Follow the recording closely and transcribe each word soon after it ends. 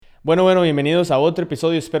Bueno, bienvenidos a otro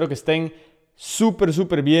episodio. Espero que estén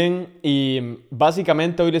súper bien. Y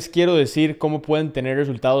básicamente hoy les quiero decir cómo pueden tener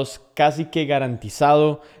resultados casi que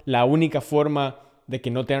garantizado. La única forma de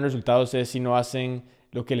que no tengan resultados es si no hacen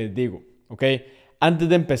lo que les digo, ¿ok? Antes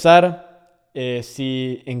de empezar,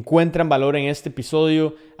 si encuentran valor en este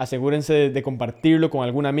episodio, asegúrense de compartirlo con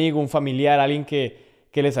algún amigo, un familiar, alguien que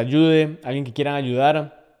les ayude, alguien que quieran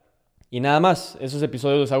ayudar. Y nada más, esos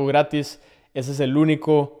episodios los hago gratis. Ese es el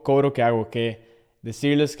único cobro que hago, que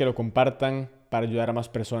decirles que lo compartan para ayudar a más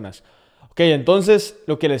personas. Ok, entonces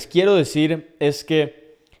lo que les quiero decir es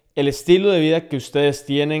que el estilo de vida que ustedes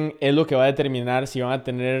tienen es lo que va a determinar si van a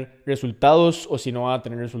tener resultados o si no van a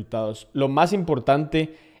tener resultados. Lo más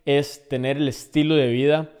importante es tener el estilo de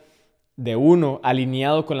vida de uno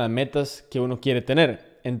alineado con las metas que uno quiere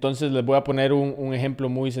tener. Entonces les voy a poner un ejemplo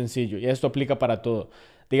muy sencillo y esto aplica para todo.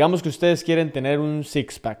 Digamos que ustedes quieren tener un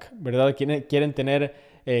six-pack, ¿verdad? Quieren tener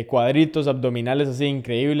cuadritos abdominales así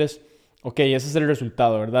increíbles. Ok, ese es el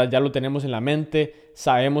resultado, ¿verdad? Ya lo tenemos en la mente,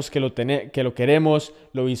 sabemos que lo queremos,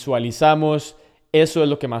 lo visualizamos. Eso es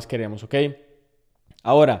lo que más queremos, ¿ok?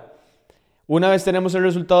 Ahora, una vez tenemos el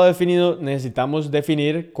resultado definido, necesitamos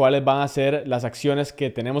definir cuáles van a ser las acciones que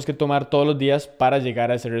tenemos que tomar todos los días para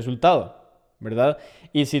llegar a ese resultado, ¿verdad?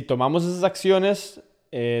 Y si tomamos esas acciones,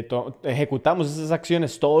 ejecutamos esas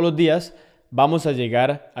acciones todos los días, vamos a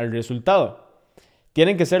llegar al resultado.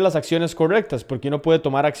 Tienen que ser las acciones correctas, porque uno puede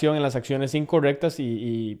tomar acción en las acciones incorrectas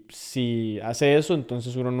y si hace eso,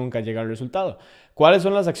 entonces uno nunca llega al resultado. ¿Cuáles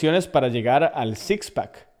son las acciones para llegar al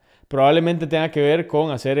six-pack? Probablemente tenga que ver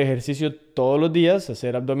con hacer ejercicio todos los días,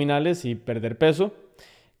 hacer abdominales y perder peso,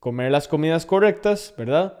 comer las comidas correctas,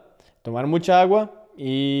 ¿verdad? Tomar mucha agua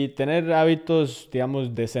y tener hábitos,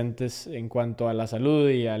 digamos, decentes en cuanto a la salud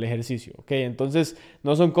y al ejercicio, ¿ok? Entonces,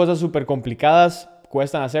 no son cosas súper complicadas,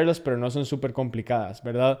 cuestan hacerlas, pero no son súper complicadas,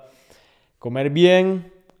 ¿verdad? Comer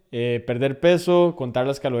bien, perder peso, contar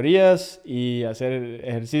las calorías y hacer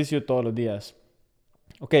ejercicio todos los días.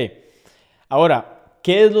 Ok, ahora,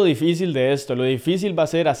 ¿qué es lo difícil de esto? Lo difícil va a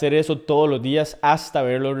ser hacer eso todos los días hasta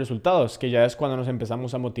ver los resultados, que ya es cuando nos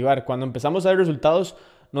empezamos a motivar. Cuando empezamos a ver resultados,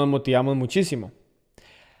 nos motivamos muchísimo.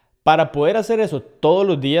 Para poder hacer eso todos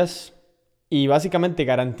los días y básicamente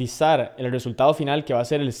garantizar el resultado final que va a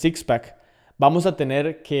ser el six-pack, vamos a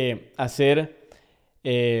tener que hacer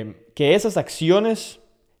que esas acciones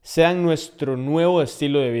sean nuestro nuevo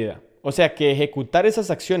estilo de vida. O sea, que ejecutar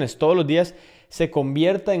esas acciones todos los días se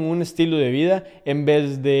convierta en un estilo de vida en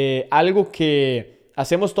vez de algo que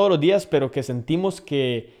hacemos todos los días, pero que sentimos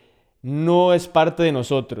que no es parte de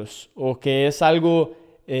nosotros o que es algo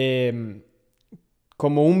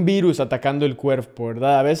como un virus atacando el cuerpo,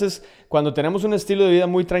 ¿verdad? A veces cuando tenemos un estilo de vida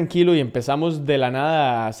muy tranquilo y empezamos de la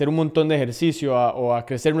nada a hacer un montón de ejercicio o a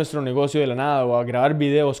crecer nuestro negocio de la nada o a grabar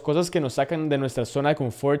videos, cosas que nos sacan de nuestra zona de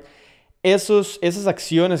confort, esas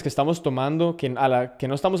acciones que estamos tomando, a la que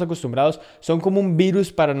no estamos acostumbrados, son como un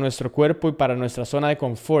virus para nuestro cuerpo y para nuestra zona de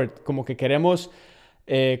confort, como que queremos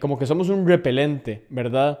como que somos un repelente,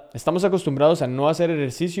 ¿verdad? Estamos acostumbrados a no hacer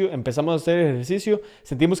ejercicio, empezamos a hacer ejercicio,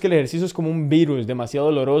 sentimos que el ejercicio es como un virus demasiado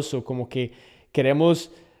doloroso, como que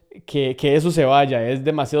queremos que eso se vaya, es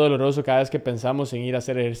demasiado doloroso cada vez que pensamos en ir a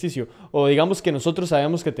hacer ejercicio. O digamos que nosotros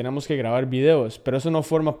sabemos que tenemos que grabar videos, pero eso no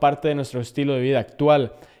forma parte de nuestro estilo de vida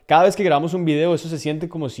actual. Cada vez que grabamos un video, eso se siente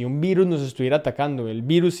como si un virus nos estuviera atacando, el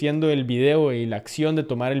virus siendo el video y la acción de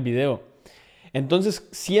tomar el video. Entonces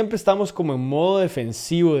siempre estamos como en modo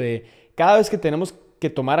defensivo de cada vez que tenemos que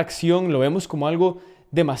tomar acción lo vemos como algo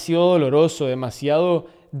demasiado doloroso, demasiado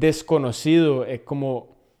desconocido,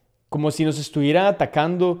 como si nos estuvieran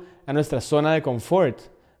atacando a nuestra zona de confort,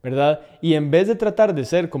 ¿verdad? Y en vez de tratar de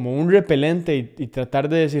ser como un repelente y tratar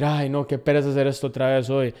de decir, ay no, qué pereza hacer esto otra vez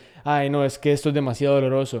hoy, ay no, es que esto es demasiado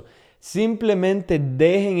doloroso. Simplemente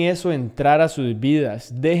dejen eso entrar a sus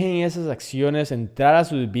vidas, dejen esas acciones entrar a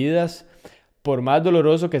sus vidas por más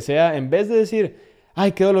doloroso que sea, en vez de decir,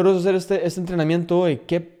 ay, qué doloroso hacer este entrenamiento hoy,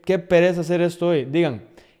 qué pereza hacer esto hoy, digan,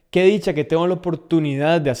 qué dicha que tengo la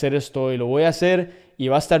oportunidad de hacer esto hoy, lo voy a hacer y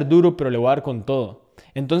va a estar duro, pero le voy a dar con todo.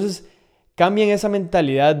 Entonces, cambien esa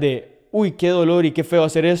mentalidad de, uy, qué dolor y qué feo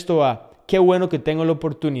hacer esto, a qué bueno que tengo la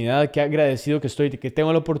oportunidad, qué agradecido que estoy, que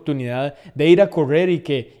tengo la oportunidad de ir a correr y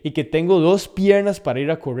que tengo dos piernas para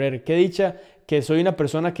ir a correr. Qué dicha que soy una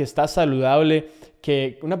persona que está saludable,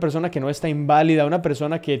 que una persona que no está inválida, una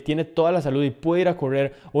persona que tiene toda la salud y puede ir a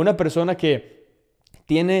correr, o una persona que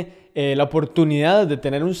tiene la oportunidad de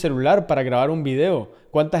tener un celular para grabar un video.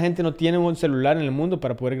 ¿Cuánta gente no tiene un celular en el mundo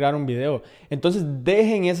para poder grabar un video? Entonces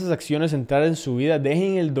dejen esas acciones entrar en su vida,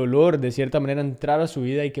 dejen el dolor de cierta manera entrar a su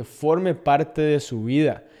vida y que forme parte de su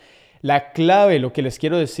vida. La clave, lo que les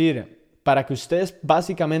quiero decir, para que ustedes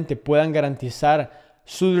básicamente puedan garantizar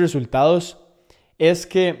sus resultados, es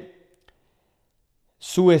que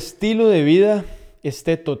su estilo de vida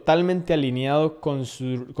esté totalmente alineado con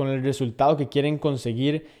el resultado que quieren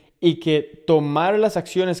conseguir y que tomar las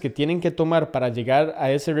acciones que tienen que tomar para llegar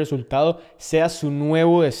a ese resultado sea su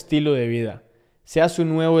nuevo estilo de vida. Sea su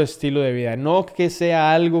nuevo estilo de vida. No que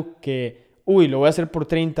sea algo que, lo voy a hacer por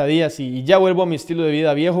 30 días y ya vuelvo a mi estilo de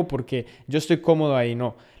vida viejo porque yo estoy cómodo ahí.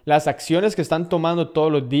 No. Las acciones que están tomando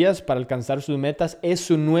todos los días para alcanzar sus metas es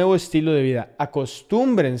su nuevo estilo de vida.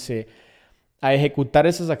 Acostúmbrense a ejecutar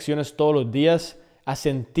esas acciones todos los días, a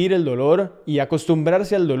sentir el dolor y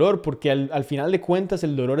acostumbrarse al dolor, porque al final de cuentas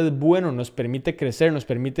el dolor es bueno, nos permite crecer, nos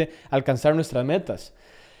permite alcanzar nuestras metas.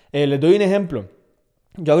 Les doy un ejemplo.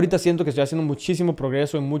 Yo ahorita siento que estoy haciendo muchísimo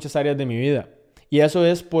progreso en muchas áreas de mi vida. Y eso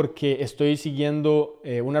es porque estoy siguiendo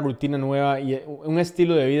una rutina nueva y un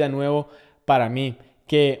estilo de vida nuevo para mí,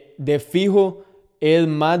 que de fijo es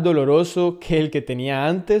más doloroso que el que tenía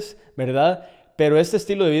antes, ¿verdad? Pero este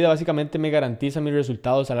estilo de vida básicamente me garantiza mis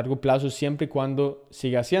resultados a largo plazo siempre y cuando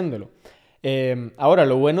siga haciéndolo. Ahora,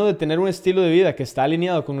 lo bueno de tener un estilo de vida que está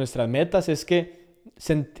alineado con nuestras metas es que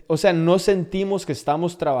no sentimos que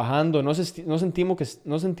estamos trabajando, no sentimos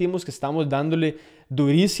que estamos dándole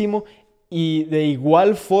durísimo y de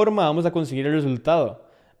igual forma vamos a conseguir el resultado,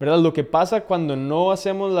 ¿verdad? Lo que pasa cuando no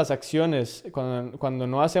hacemos las acciones, cuando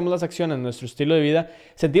no hacemos las acciones en nuestro estilo de vida,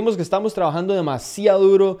 sentimos que estamos trabajando demasiado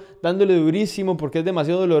duro, dándole durísimo porque es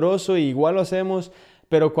demasiado doloroso y igual lo hacemos,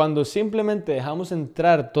 pero cuando simplemente dejamos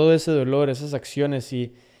entrar todo ese dolor, esas acciones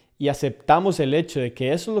y aceptamos el hecho de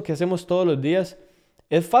que eso es lo que hacemos todos los días,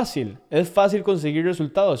 es fácil conseguir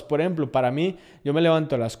resultados. Por ejemplo, para mí, yo me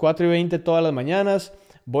levanto a las 4:20 todas las mañanas,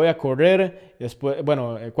 voy a correr, después,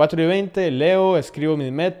 4:20, leo, escribo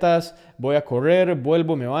mis metas, voy a correr,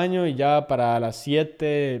 vuelvo, me baño y ya para las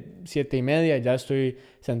 7:30 ya estoy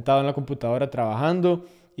sentado en la computadora trabajando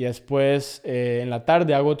y después en la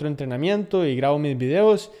tarde hago otro entrenamiento y grabo mis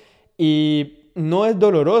videos y no es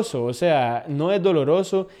doloroso, no es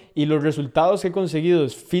doloroso y los resultados que he conseguido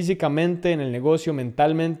físicamente en el negocio,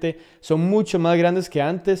 mentalmente, son mucho más grandes que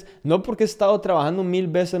antes, no porque he estado trabajando 1000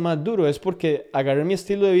 veces más duro, es porque agarré mi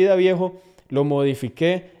estilo de vida viejo, lo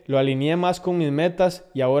modifiqué, lo alineé más con mis metas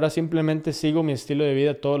y ahora simplemente sigo mi estilo de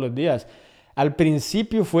vida todos los días. Al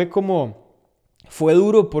principio fue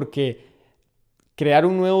duro porque crear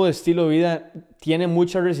un nuevo estilo de vida tiene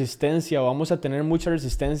mucha resistencia, o vamos a tener mucha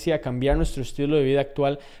resistencia a cambiar nuestro estilo de vida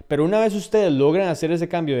actual, pero una vez ustedes logran hacer ese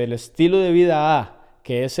cambio del estilo de vida A,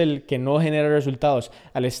 que es el que no genera resultados,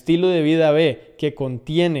 al estilo de vida B, que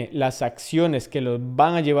contiene las acciones que los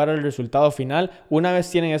van a llevar al resultado final, una vez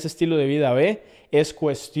tienen ese estilo de vida B, es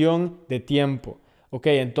cuestión de tiempo. Ok,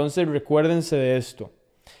 entonces recuérdense de esto.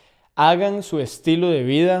 Hagan su estilo de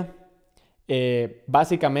vida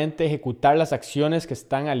básicamente ejecutar las acciones que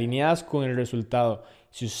están alineadas con el resultado.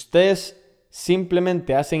 Si ustedes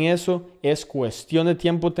simplemente hacen eso, es cuestión de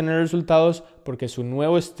tiempo tener resultados porque su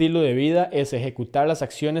nuevo estilo de vida es ejecutar las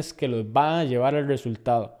acciones que los van a llevar al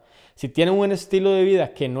resultado. Si tienen un estilo de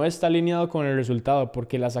vida que no está alineado con el resultado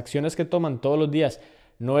porque las acciones que toman todos los días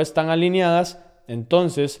no están alineadas,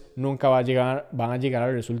 entonces nunca van a llegar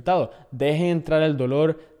al resultado. Dejen entrar el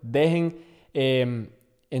dolor, dejen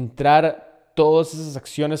entrar todas esas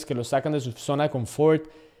acciones que los sacan de su zona de confort.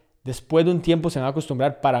 Después de un tiempo se van a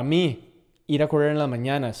acostumbrar. Para mí, ir a correr en las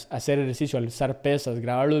mañanas, hacer ejercicio, alzar pesas,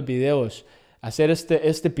 grabar los videos, hacer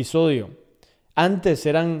este episodio. Antes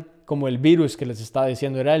eran como el virus que les estaba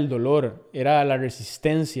diciendo, era el dolor, era la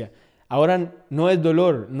resistencia. Ahora no es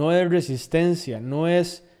dolor, no es resistencia, no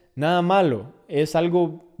es nada malo, es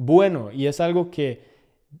algo bueno y es algo que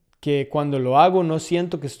cuando lo hago no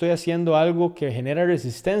siento que estoy haciendo algo que genera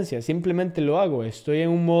resistencia, simplemente lo hago, estoy en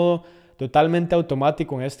un modo totalmente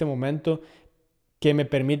automático en este momento que me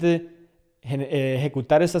permite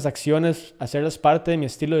ejecutar estas acciones, hacerlas parte de mi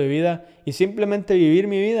estilo de vida y simplemente vivir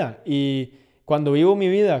mi vida. Y cuando vivo mi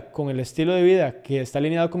vida con el estilo de vida que está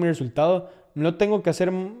alineado con mi resultado, no tengo que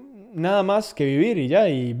hacer nada más que vivir y ya,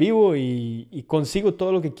 y vivo y consigo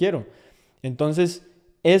todo lo que quiero. Entonces,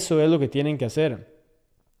 eso es lo que tienen que hacer.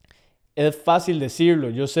 Es fácil decirlo,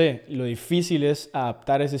 yo sé, lo difícil es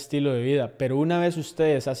adaptar ese estilo de vida, pero una vez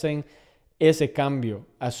ustedes hacen ese cambio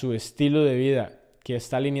a su estilo de vida que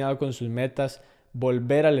está alineado con sus metas,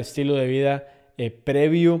 volver al estilo de vida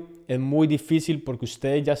previo es muy difícil porque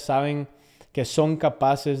ustedes ya saben que son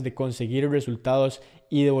capaces de conseguir resultados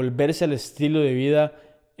y de volverse al estilo de vida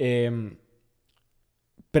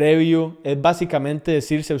previo. Es básicamente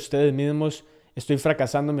decirse a ustedes mismos, estoy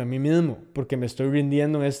fracasándome a mí mismo porque me estoy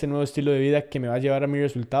rindiendo en este nuevo estilo de vida que me va a llevar a mi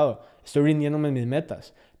resultado. Estoy rindiéndome en mis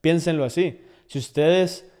metas. Piénsenlo así. Si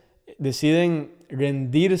ustedes deciden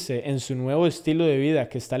rendirse en su nuevo estilo de vida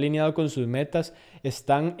que está alineado con sus metas,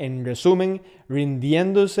 están en resumen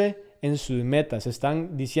rindiéndose en sus metas.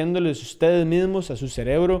 Están diciéndoles ustedes mismos a su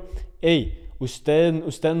cerebro: hey, usted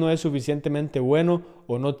no es suficientemente bueno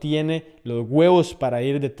o no tiene los huevos para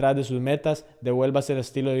ir detrás de sus metas, devuélvase el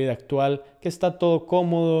estilo de vida actual que está todo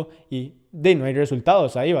cómodo y no hay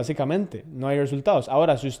resultados ahí, básicamente, no hay resultados.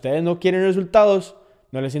 Ahora, si ustedes no quieren resultados,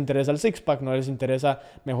 no les interesa el six-pack, no les interesa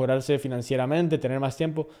mejorarse financieramente, tener más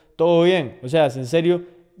tiempo, todo bien. O sea, en serio,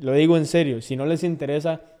 lo digo en serio, si no les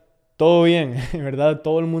interesa, todo bien, ¿verdad?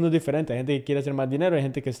 Todo el mundo es diferente. Hay gente que quiere hacer más dinero, hay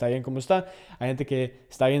gente que está bien como está, hay gente que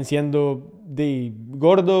está bien siendo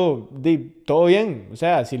gordo, todo bien. O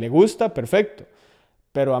sea, si le gusta, perfecto.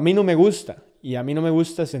 Pero a mí no me gusta. Y a mí no me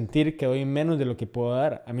gusta sentir que doy menos de lo que puedo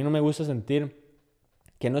dar. A mí no me gusta sentir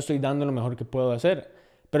que no estoy dando lo mejor que puedo hacer.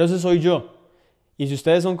 Pero ese soy yo. Y si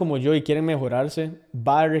ustedes son como yo y quieren mejorarse,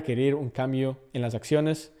 va a requerir un cambio en las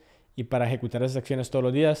acciones. Y para ejecutar esas acciones todos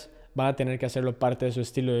los días, van a tener que hacerlo parte de su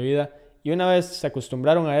estilo de vida. Y una vez se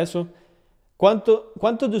acostumbraron a eso,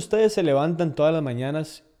 ¿cuántos de ustedes se levantan todas las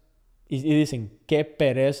mañanas y dicen, qué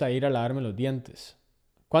pereza ir a lavarme los dientes?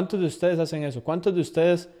 ¿Cuántos de ustedes hacen eso? ¿Cuántos de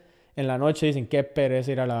ustedes en la noche dicen, qué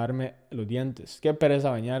pereza ir a lavarme los dientes? ¿Qué pereza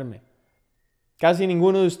bañarme? Casi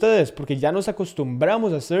ninguno de ustedes, porque ya nos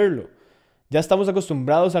acostumbramos a hacerlo. Ya estamos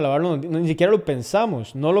acostumbrados a lavarnos los dientes. Ni siquiera lo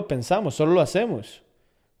pensamos, no lo pensamos, solo lo hacemos.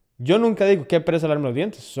 Yo nunca digo qué pereza lavarme los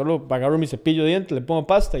dientes. Solo agarro mi cepillo de dientes, le pongo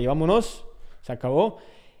pasta y vámonos. Se acabó.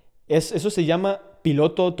 Eso se llama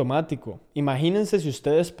piloto automático. Imagínense si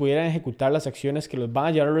ustedes pudieran ejecutar las acciones que los van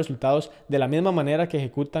a llevar a resultados de la misma manera que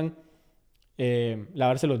ejecutan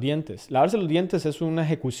lavarse los dientes. Lavarse los dientes es una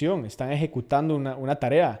ejecución. Están ejecutando una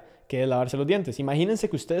tarea que es lavarse los dientes. Imagínense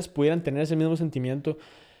que ustedes pudieran tener ese mismo sentimiento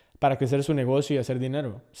para crecer su negocio y hacer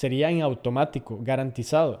dinero. Sería en automático,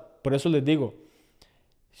 garantizado. Por eso les digo,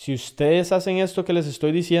 si ustedes hacen esto que les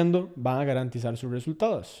estoy diciendo, van a garantizar sus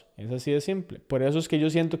resultados. Es así de simple. Por eso es que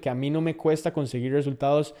yo siento que a mí no me cuesta conseguir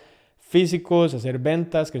resultados físicos, hacer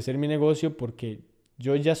ventas, crecer mi negocio, porque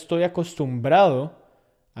yo ya estoy acostumbrado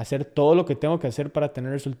a hacer todo lo que tengo que hacer para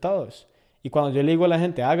tener resultados. Y cuando yo le digo a la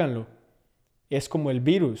gente, háganlo, es como el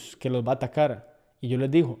virus que los va a atacar. Y yo les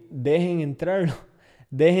digo, dejen entrarlo,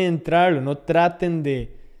 no traten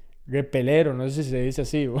de repeler, o no sé si se dice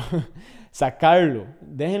así, sacarlo,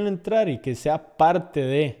 déjenlo entrar y que sea parte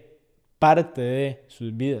de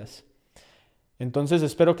sus vidas. Entonces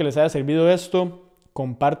espero que les haya servido esto.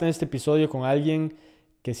 Compartan este episodio con alguien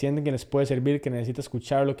que sienten que les puede servir, que necesita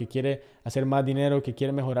escucharlo, que quiere hacer más dinero, que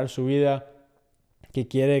quiere mejorar su vida,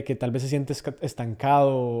 que tal vez se siente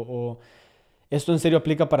estancado o esto en serio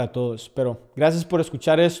aplica para todos. Pero gracias por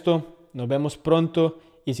escuchar esto. Nos vemos pronto.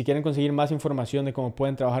 Y si quieren conseguir más información de cómo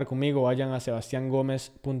pueden trabajar conmigo, vayan a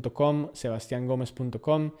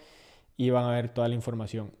sebastiangomez.com y van a ver toda la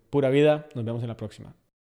información. Pura vida, nos vemos en la próxima.